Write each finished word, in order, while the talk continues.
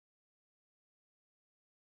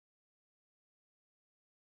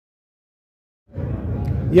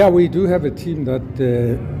Yeah, we do have a team that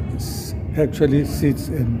actually sits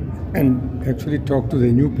and actually talk to the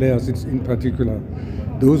new players in particular,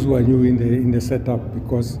 those who are new in the setup,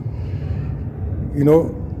 because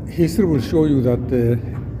history will show you that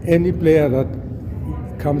any player that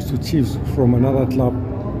comes to Chiefs from another club,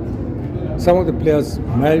 some of the players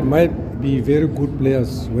might be very good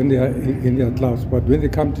players when they are in their clubs, but when they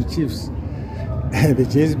come to Chiefs, the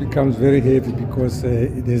jersey becomes very heavy because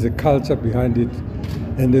there's a culture behind it,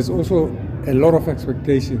 and there's also a lot of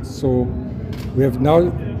expectations. So we have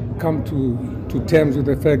now come to terms with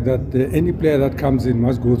the fact that any player that comes in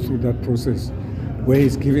must go through that process, where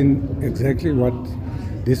he's given exactly what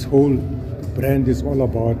this whole brand is all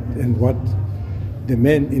about and what the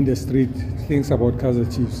man in the street thinks about Kaizer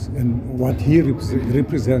Chiefs and what he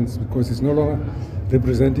represents, because he's no longer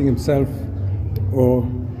representing himself or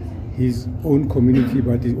his own community,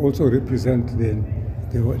 but he also represents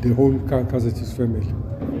the whole Kaizer Chiefs family.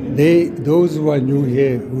 Those who are new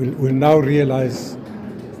here will now realize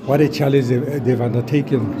what a challenge they've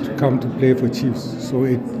undertaken to come to play for Chiefs. So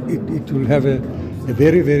it will have a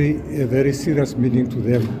very serious meaning to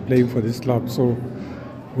them playing for this club. So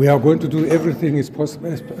we are going to do everything as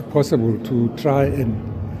possible to try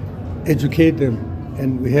and educate them.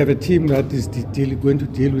 And we have a team that is going to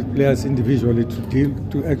deal with players individually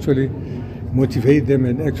to actually motivate them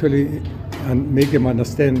and actually make them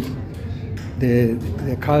understand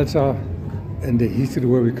the culture and the history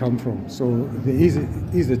where we come from. So there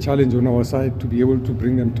is a challenge on our side to be able to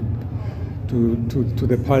bring them to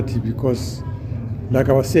the party, because, like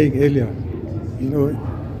I was saying earlier,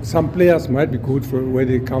 some players might be good for where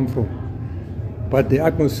they come from, but the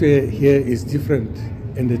atmosphere here is different,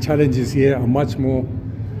 and the challenges here are much more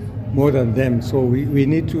than them. So we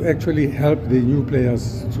need to actually help the new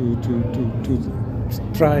players to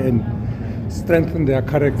try and strengthen their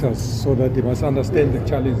characters so that they must understand the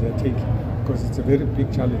challenge they're taking, because it's a very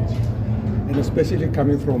big challenge, and especially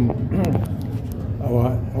coming from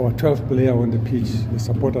our 12th player on the pitch, the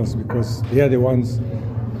supporters, because they are the ones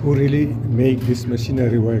who really make this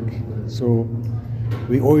machinery work. So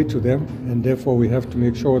we owe it to them, and therefore we have to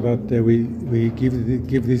make sure that we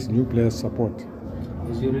give these new players support.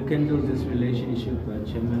 As you rekindle this relationship,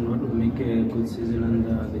 Chairman, what would make a good season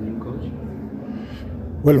under the new coach?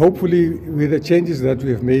 Well, hopefully with the changes that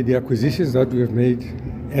we have made, the acquisitions that we have made,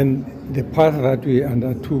 and the path that we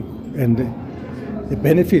undertook, and the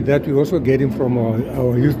benefit that we're also getting from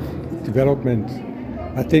our youth development,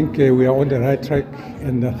 I think we are on the right track,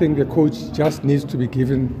 and I think the coach just needs to be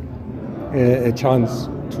given a chance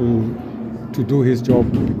to do his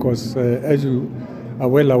job, because as you are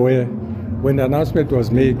well aware, when the announcement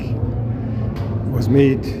was made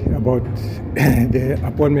about the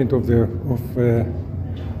appointment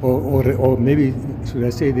or maybe should I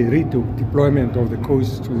say the redeployment of the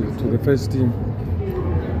coach to the first team,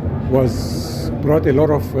 brought a lot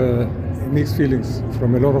of mixed feelings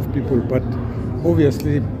from a lot of people. But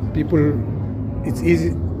obviously, it's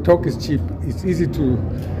easy. Talk is cheap. It's easy to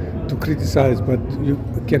criticize, but you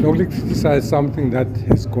can only criticize something that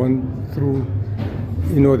has gone through,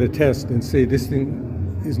 the test, and say this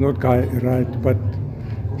thing is not right. But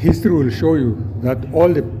history will show you that all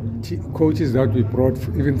the coaches that we brought,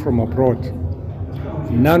 even from abroad,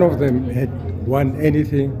 none of them had won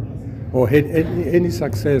anything or had any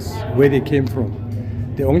success where they came from.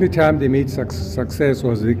 The only time they made success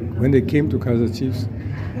was when they came to Kaizer Chiefs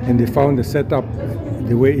and they found the setup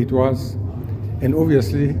the way it was. And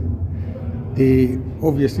obviously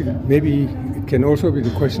maybe it can also be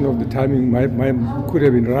the question of the timing could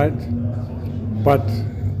have been right. But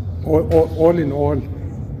all in all,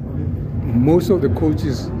 most of the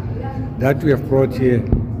coaches that we have brought here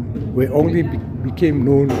became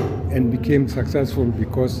known and became successful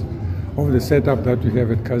because of the setup that we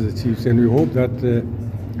have at Kaizer Chiefs, and we hope that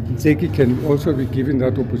Ntseki can also be given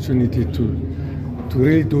that opportunity to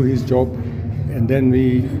really do his job, and then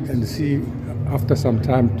see after some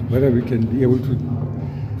time whether we can be able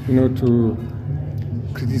to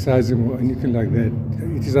criticize him or anything like that.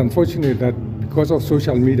 It is unfortunate that because of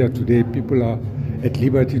social media today, people are at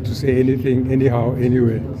liberty to say anything, anyhow,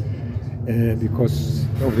 anywhere, because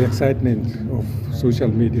of the excitement of social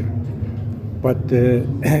media. But the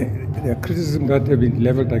criticism that have been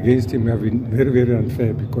leveled against him have been very, very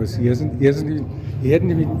unfair, because he hadn't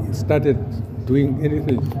even started doing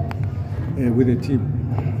anything with the team.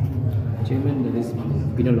 Chairman, there's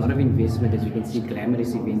been a lot of investment, as you can see,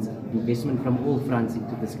 glamorous events, investment from all fronts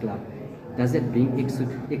into this club. Does that bring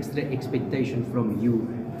extra expectation from you?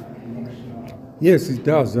 Yes, it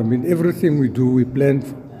does. I mean, everything we do, we plan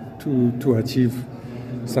to achieve.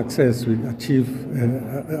 success, we achieve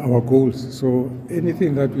our goals. So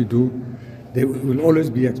anything that we do, there will always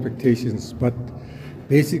be expectations, but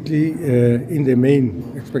basically in the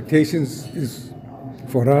main, expectations is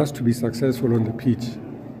for us to be successful on the pitch.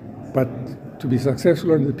 But to be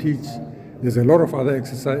successful on the pitch, there's a lot of other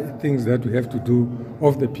things that we have to do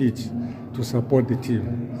off the pitch to support the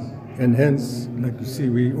team. And hence, like you see,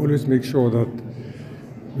 we always make sure that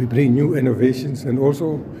we bring new innovations, and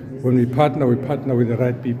also when we partner with the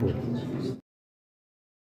right people.